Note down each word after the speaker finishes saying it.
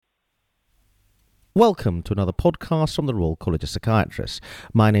Welcome to another podcast from the Royal College of Psychiatrists.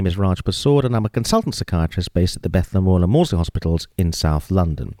 My name is Raj Persaud and I'm a consultant psychiatrist based at the Bethlem Royal and Maudsley Hospitals in South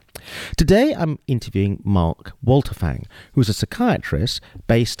London. Today I'm interviewing Mark Walterfang, who's a psychiatrist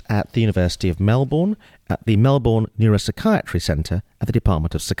based at the University of Melbourne at the Melbourne Neuropsychiatry Centre at the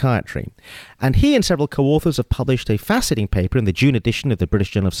Department of Psychiatry. And he and several co-authors have published a fascinating paper in the June edition of the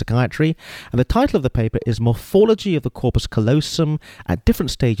British Journal of Psychiatry, and the title of the paper is Morphology of the corpus callosum at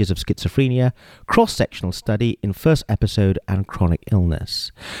different stages of schizophrenia, cross-sectional study in first episode and chronic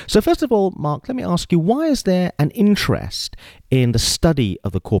illness. So first of all, Mark, let me ask you, why is there an interest in the study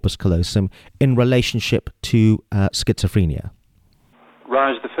of the corpus callosum in relationship to schizophrenia?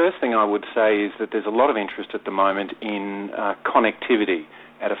 Raj, the first thing I would say is that there's a lot of interest at the moment in connectivity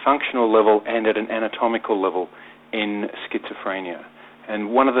at a functional level and at an anatomical level in schizophrenia.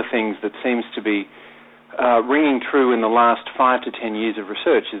 And one of the things that seems to be ringing true in the last 5 to 10 years of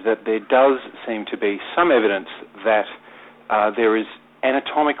research is that there does seem to be some evidence that there is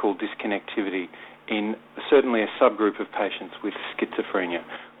anatomical disconnectivity in certainly a subgroup of patients with schizophrenia.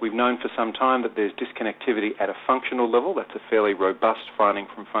 We've known for some time that there's disconnectivity at a functional level. That's a fairly robust finding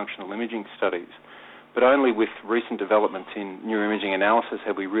from functional imaging studies. But only with recent developments in neuroimaging analysis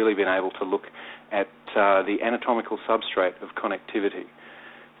have we really been able to look at the anatomical substrate of connectivity.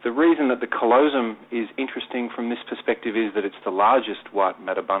 The reason that the callosum is interesting from this perspective is that it's the largest white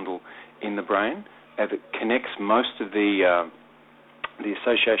matter bundle in the brain, as it connects most of the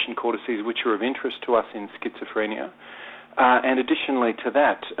association cortices which are of interest to us in schizophrenia. And additionally to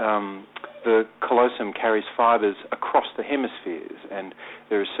that, the callosum carries fibres across the hemispheres, and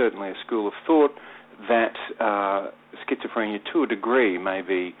there is certainly a school of thought that schizophrenia to a degree may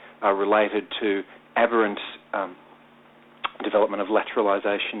be related to aberrant development of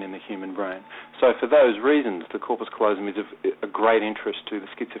lateralization in the human brain. So for those reasons, the corpus callosum is of a great interest to the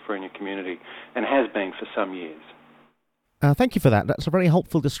schizophrenia community and has been for some years. Thank you for that. That's a very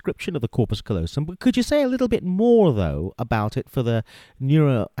helpful description of the corpus callosum. But could you say a little bit more, though, about it for the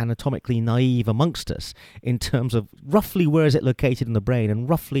neuroanatomically naive amongst us, in terms of roughly where is it located in the brain, and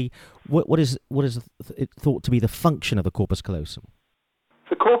roughly what is it thought to be the function of the corpus callosum?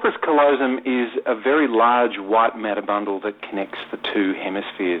 The corpus callosum is a very large white matter bundle that connects the two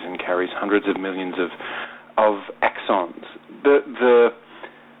hemispheres and carries hundreds of millions of axons.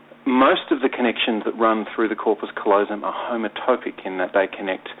 Most of the connections that run through the corpus callosum are homotopic in that they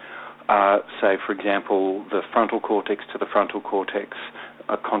connect, say, for example, the frontal cortex to the frontal cortex,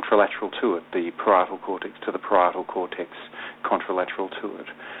 contralateral to it, the parietal cortex to the parietal cortex, contralateral to it.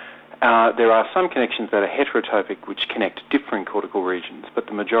 There are some connections that are heterotopic, which connect differing cortical regions, but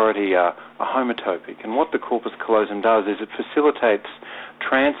the majority are homotopic. And what the corpus callosum does is it facilitates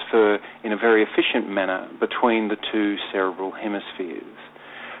transfer in a very efficient manner between the two cerebral hemispheres.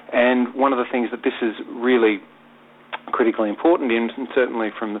 And one of the things that this is really critically important in, and certainly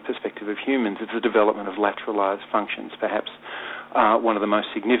from the perspective of humans, is the development of lateralized functions. Perhaps one of the most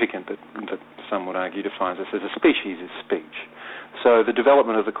significant that some would argue defines us as a species is speech. So the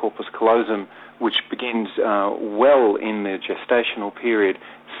development of the corpus callosum, which begins well in the gestational period,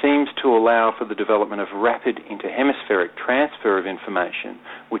 seems to allow for the development of rapid interhemispheric transfer of information,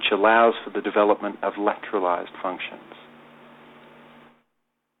 which allows for the development of lateralized functions.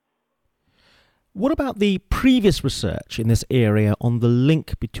 What about the previous research in this area on the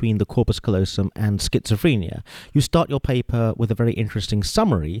link between the corpus callosum and schizophrenia? You start your paper with a very interesting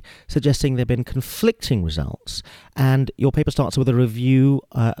summary suggesting there have been conflicting results, and your paper starts with a review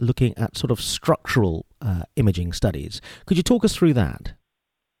looking at sort of structural imaging studies. Could you talk us through that?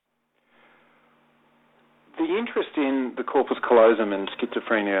 The interest in the corpus callosum and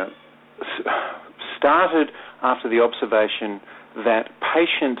schizophrenia started after the observation that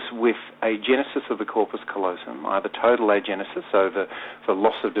patients with agenesis of the corpus callosum, either total agenesis, so the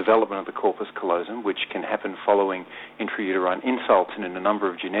loss of development of the corpus callosum, which can happen following intrauterine insults and in a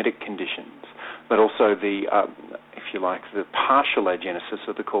number of genetic conditions, but also the partial agenesis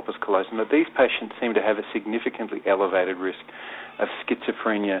of the corpus callosum, that these patients seem to have a significantly elevated risk of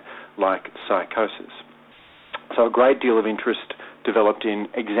schizophrenia-like psychosis. So a great deal of interest developed in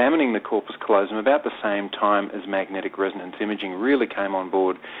examining the corpus callosum about the same time as magnetic resonance imaging really came on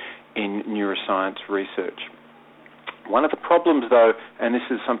board in neuroscience research. One of the problems, though, and this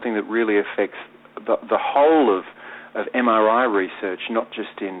is something that really affects the whole of MRI research, not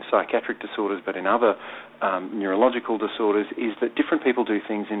just in psychiatric disorders but in other neurological disorders, is that different people do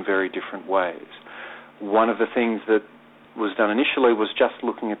things in very different ways. One of the things that was done initially was just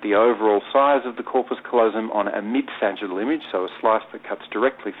looking at the overall size of the corpus callosum on a mid-sagittal image, so a slice that cuts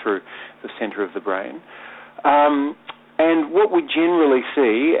directly through the centre of the brain. And what we generally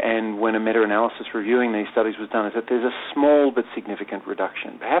see, and when a meta-analysis reviewing these studies was done, is that there's a small but significant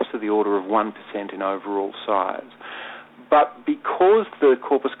reduction, perhaps to the order of 1% in overall size. But because the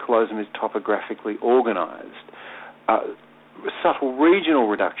corpus callosum is topographically organised, subtle regional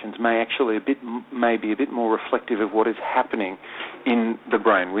reductions may be a bit more reflective of what is happening in the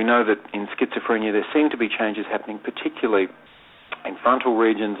brain. We know that in schizophrenia there seem to be changes happening, particularly in frontal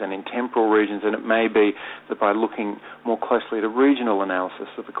regions and in temporal regions, and it may be that by looking more closely at a regional analysis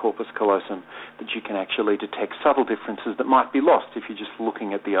of the corpus callosum that you can actually detect subtle differences that might be lost if you're just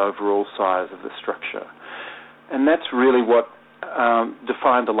looking at the overall size of the structure. And that's really what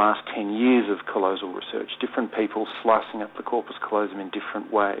defined the last 10 years of callosal research, different people slicing up the corpus callosum in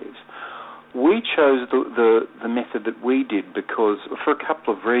different ways. We chose the method that we did because, for a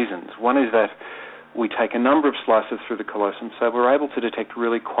couple of reasons. One is that we take a number of slices through the callosum, so we're able to detect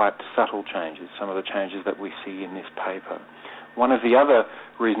really quite subtle changes, some of the changes that we see in this paper. One of the other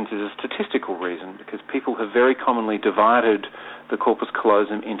reasons is a statistical reason, because people have very commonly divided the corpus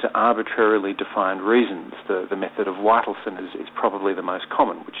callosum into arbitrarily defined regions. The method of Whitelson is probably the most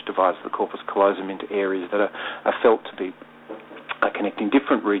common, which divides the corpus callosum into areas that are felt to be connecting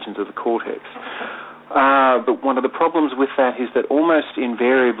different regions of the cortex. But one of the problems with that is that almost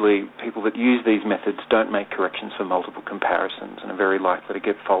invariably people that use these methods don't make corrections for multiple comparisons and are very likely to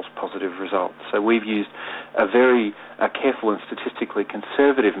get false positive results. So we've used a very careful and statistically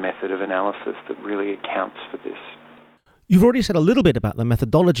conservative method of analysis that really accounts for this. You've already said a little bit about the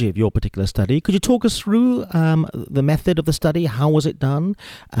methodology of your particular study. Could you talk us through the method of the study? How was it done?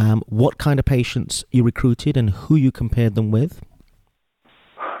 What kind of patients you recruited and who you compared them with?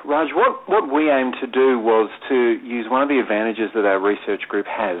 Raj, what we aimed to do was to use one of the advantages that our research group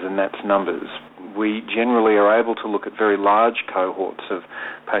has, and that's numbers. We generally are able to look at very large cohorts of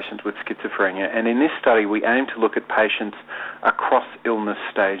patients with schizophrenia, and in this study we aimed to look at patients across illness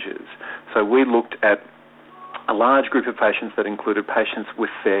stages. So we looked at a large group of patients that included patients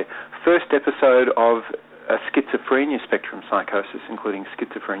with their first episode of a schizophrenia spectrum psychosis, including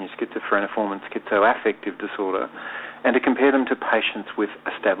schizophrenia, schizophreniform, and schizoaffective disorder, and to compare them to patients with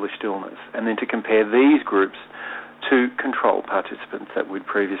established illness, and then to compare these groups to control participants that we'd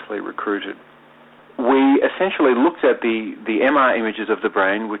previously recruited. We essentially looked at the MR images of the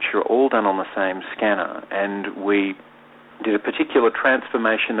brain, which are all done on the same scanner, and we did a particular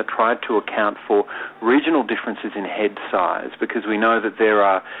transformation that tried to account for regional differences in head size, because we know that there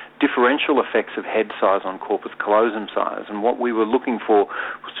are differential effects of head size on corpus callosum size, and what we were looking for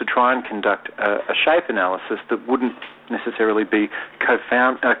was to try and conduct a shape analysis that wouldn't necessarily be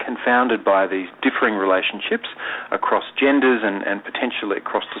confounded by these differing relationships across genders and potentially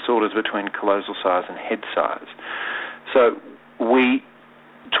across disorders between callosal size and head size. So we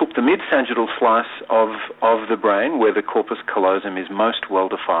took the mid-sagittal slice of the brain, where the corpus callosum is most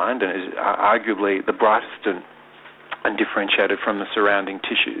well-defined and is arguably the brightest and differentiated from the surrounding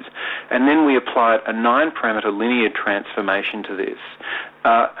tissues. And then we applied a 9-parameter linear transformation to this.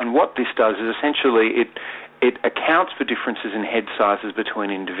 And what this does is essentially it accounts for differences in head sizes between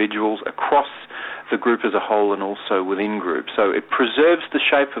individuals across the group as a whole and also within groups. So it preserves the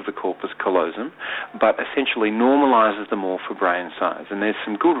shape of the corpus callosum, but essentially normalises them all for brain size. And there's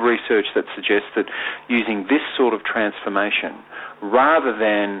some good research that suggests that using this sort of transformation, rather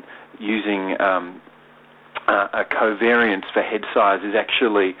than using a covariance for head size, is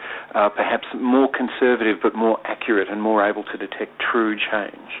actually perhaps more conservative but more accurate and more able to detect true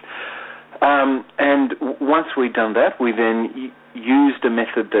change. And once we'd done that, we then used a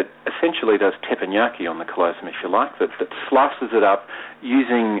method that essentially does teppanyaki on the callosum, if you like, that slices it up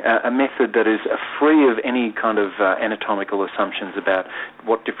using a method that is free of any kind of anatomical assumptions about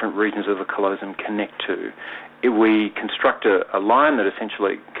what different regions of the callosum connect to. We construct a line that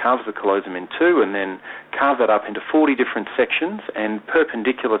essentially carves the callosum in two and then carve that up into 40 different sections, and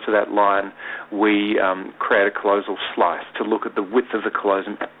perpendicular to that line we create a callosal slice to look at the width of the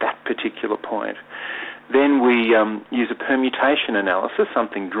callosum at that particular point. Then we use a permutation analysis,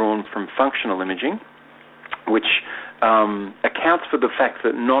 something drawn from functional imaging, which accounts for the fact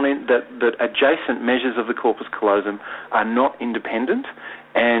that that adjacent measures of the corpus callosum are not independent,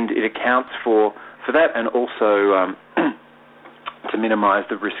 and it accounts for that, and also to minimise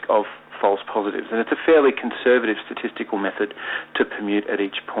the risk of false positives. And it's a fairly conservative statistical method to permute at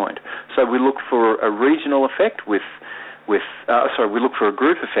each point. So we look for a regional effect we look for a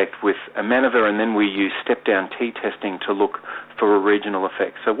group effect with a Maneuver, and then we use step-down t-testing to look for a regional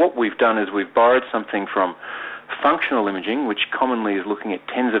effect. So what we've done is we've borrowed something from functional imaging, which commonly is looking at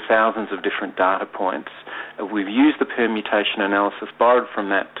tens of thousands of different data points. We've used the permutation analysis borrowed from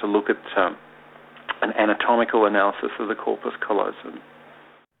that to look at an anatomical analysis of the corpus callosum.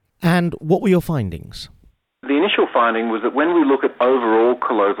 And what were your findings? The initial finding was that when we look at overall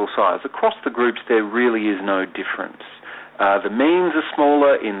callosal size, across the groups there really is no difference. The means are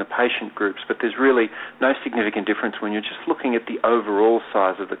smaller in the patient groups, but there's really no significant difference when you're just looking at the overall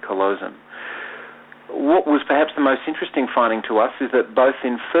size of the callosum. What was perhaps the most interesting finding to us is that both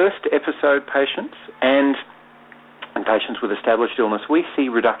in first episode patients and in patients with established illness, we see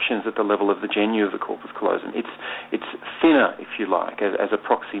reductions at the level of the genu of the corpus callosum. It's thinner, if you like, as a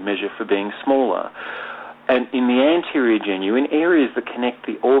proxy measure for being smaller. And in the anterior genu, in areas that connect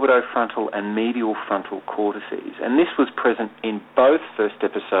the orbitofrontal and medial frontal cortices, and this was present in both first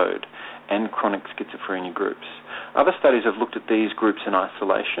episode and chronic schizophrenia groups. Other studies have looked at these groups in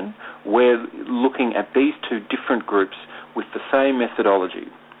isolation. We're looking at these two different groups with the same methodology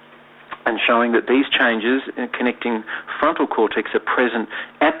and showing that these changes in connecting frontal cortex are present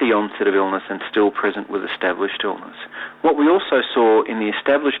at the onset of illness and still present with established illness. What we also saw in the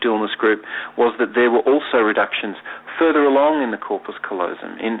established illness group was that there were also reductions further along in the corpus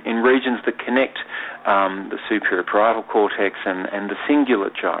callosum, in regions that connect the superior parietal cortex and the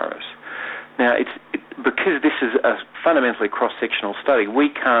cingulate gyrus. Now, because this is a fundamentally cross-sectional study, we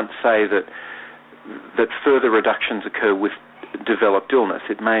can't say that further reductions occur with developed illness.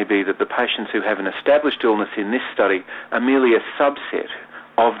 It may be that the patients who have an established illness in this study are merely a subset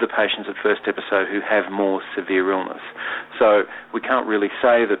of the patients at first episode who have more severe illness. So we can't really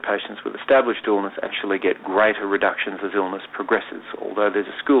say that patients with established illness actually get greater reductions as illness progresses, although there's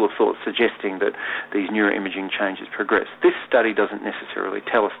a school of thought suggesting that these neuroimaging changes progress. This study doesn't necessarily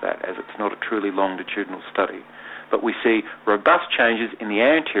tell us that, as it's not a truly longitudinal study. But we see robust changes in the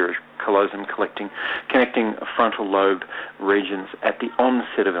anterior callosum connecting frontal lobe regions at the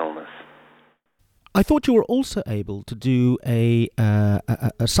onset of illness. I thought you were also able to do a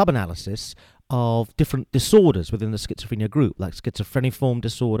sub-analysis of different disorders within the schizophrenia group, like schizophreniform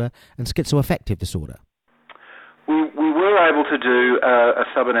disorder and schizoaffective disorder. We were able to do a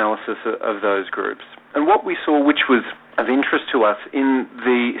sub-analysis of those groups. And what we saw, which was of interest to us, in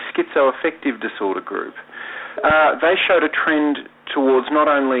the schizoaffective disorder group, they showed a trend towards not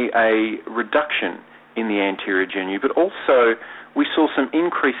only a reduction in the anterior genu, but also we saw some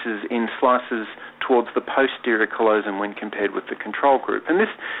increases in slices towards the posterior callosum when compared with the control group. And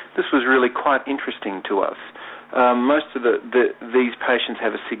this was really quite interesting to us. Most of these patients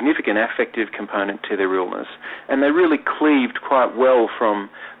have a significant affective component to their illness, and they really cleaved quite well from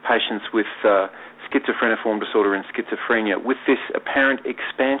patients with schizophreniform disorder and schizophrenia with this apparent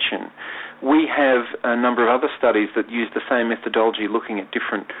expansion. We have a number of other studies that use the same methodology looking at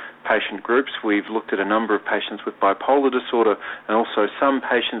different patient groups. We've looked at a number of patients with bipolar disorder and also some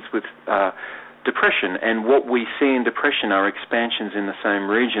patients with depression, and what we see in depression are expansions in the same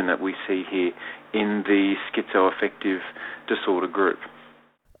region that we see here in the schizoaffective disorder group.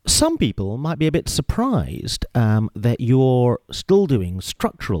 Some people might be a bit surprised that you're still doing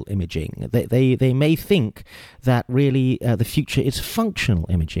structural imaging. They may think that really the future is functional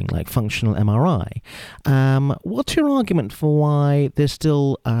imaging, like functional MRI. What's your argument for why there's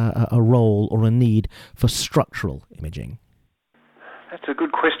still a role or a need for structural imaging? That's a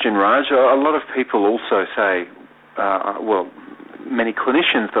good question, Raj. A lot of people also say, many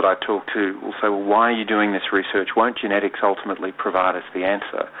clinicians that I talk to will say, well, why are you doing this research? Won't genetics ultimately provide us the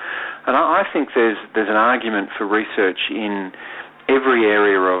answer? And I think there's an argument for research in every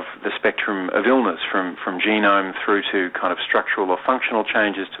area of the spectrum of illness, from genome through to kind of structural or functional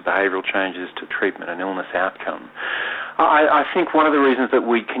changes to behavioural changes to treatment and illness outcome. I think one of the reasons that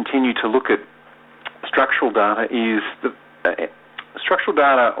we continue to look at structural data is structural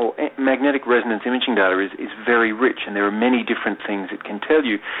data or magnetic resonance imaging data is very rich, and there are many different things it can tell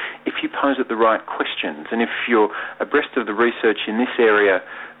you if you pose it the right questions. And if you're abreast of the research in this area,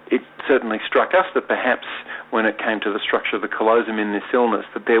 it certainly struck us that perhaps when it came to the structure of the callosum in this illness,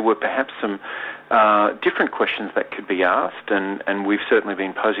 that there were perhaps some different questions that could be asked, and we've certainly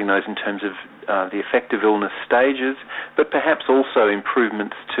been posing those in terms of the effective illness stages, but perhaps also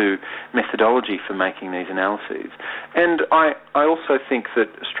improvements to methodology for making these analyses. And I also think that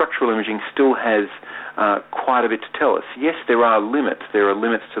structural imaging still has quite a bit to tell us. Yes, there are limits. There are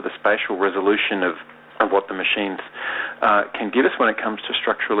limits to the spatial resolution of what the machines can give us when it comes to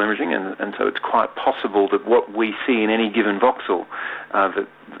structural imaging, and so it's quite possible that what we see in any given voxel,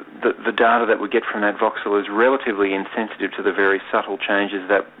 the data that we get from that voxel is relatively insensitive to the very subtle changes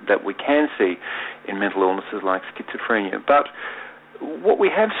that we can see in mental illnesses like schizophrenia. But what we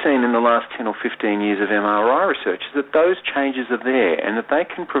have seen in the last 10 or 15 years of MRI research is that those changes are there and that they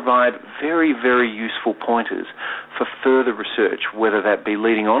can provide very, very useful pointers for further research, whether that be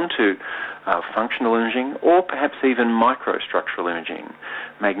leading on to functional imaging or perhaps even microstructural imaging.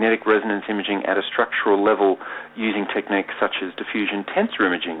 Magnetic resonance imaging at a structural level using techniques such as diffusion tensor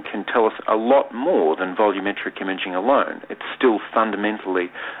imaging can tell us a lot more than volumetric imaging alone. It's still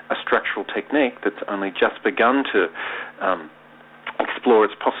fundamentally a structural technique that's only just begun to explore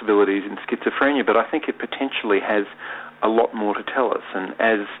its possibilities in schizophrenia, but I think it potentially has a lot more to tell us. And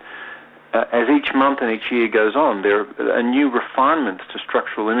as each month and each year goes on, there are new refinements to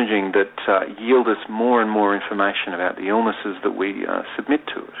structural imaging that yield us more and more information about the illnesses that we submit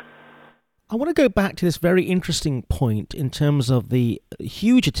to it. I want to go back to this very interesting point in terms of the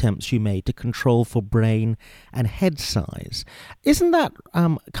huge attempts you made to control for brain and head size. Isn't that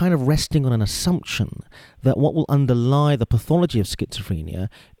kind of resting on an assumption that what will underlie the pathology of schizophrenia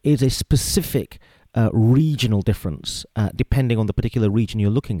is a specific regional difference depending on the particular region you're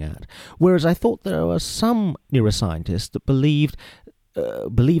looking at? Whereas I thought there were some neuroscientists that believe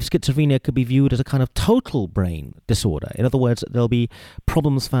schizophrenia could be viewed as a kind of total brain disorder. In other words, there'll be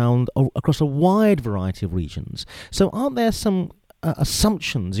problems found across a wide variety of regions. So aren't there some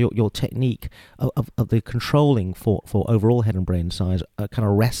assumptions your technique of the controlling for overall head and brain size kind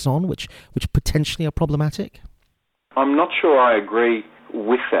of rests on, which potentially are problematic? I'm not sure I agree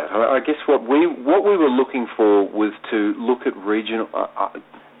with that. I guess what we were looking for was to look at regional...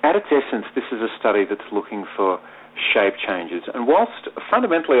 at its essence, this is a study that's looking for shape changes. And whilst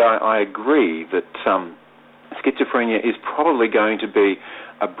fundamentally I agree that schizophrenia is probably going to be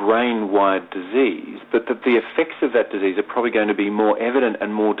a brain-wide disease, but that the effects of that disease are probably going to be more evident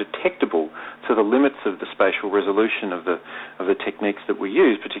and more detectable to the limits of the spatial resolution of the techniques that we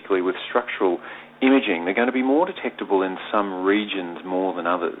use, particularly with structural imaging. They're going to be more detectable in some regions more than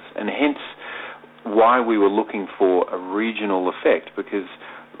others. And hence why we were looking for a regional effect, because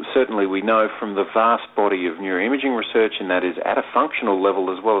certainly we know from the vast body of neuroimaging research, and that is at a functional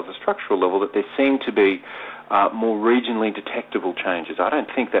level as well as a structural level, that there seem to be more regionally detectable changes. I don't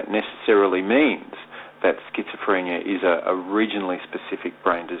think that necessarily means that schizophrenia is a regionally specific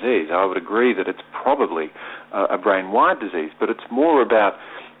brain disease. I would agree that it's probably a brain-wide disease, but it's more about,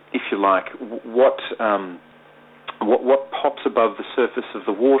 if you like, what pops above the surface of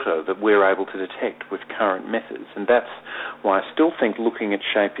the water that we're able to detect with current methods. And that's why I still think looking at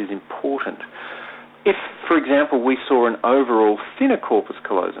shape is important. If, for example, we saw an overall thinner corpus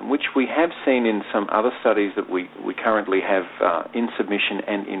callosum, which we have seen in some other studies that we currently have in submission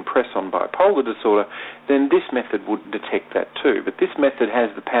and in press on bipolar disorder, then this method would detect that too. But this method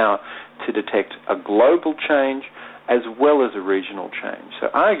has the power to detect a global change as well as a regional change. So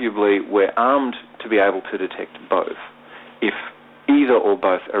arguably we're armed to be able to detect both, if either or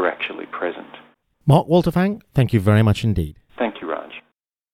both are actually present. Mark Walterfang, thank you very much indeed.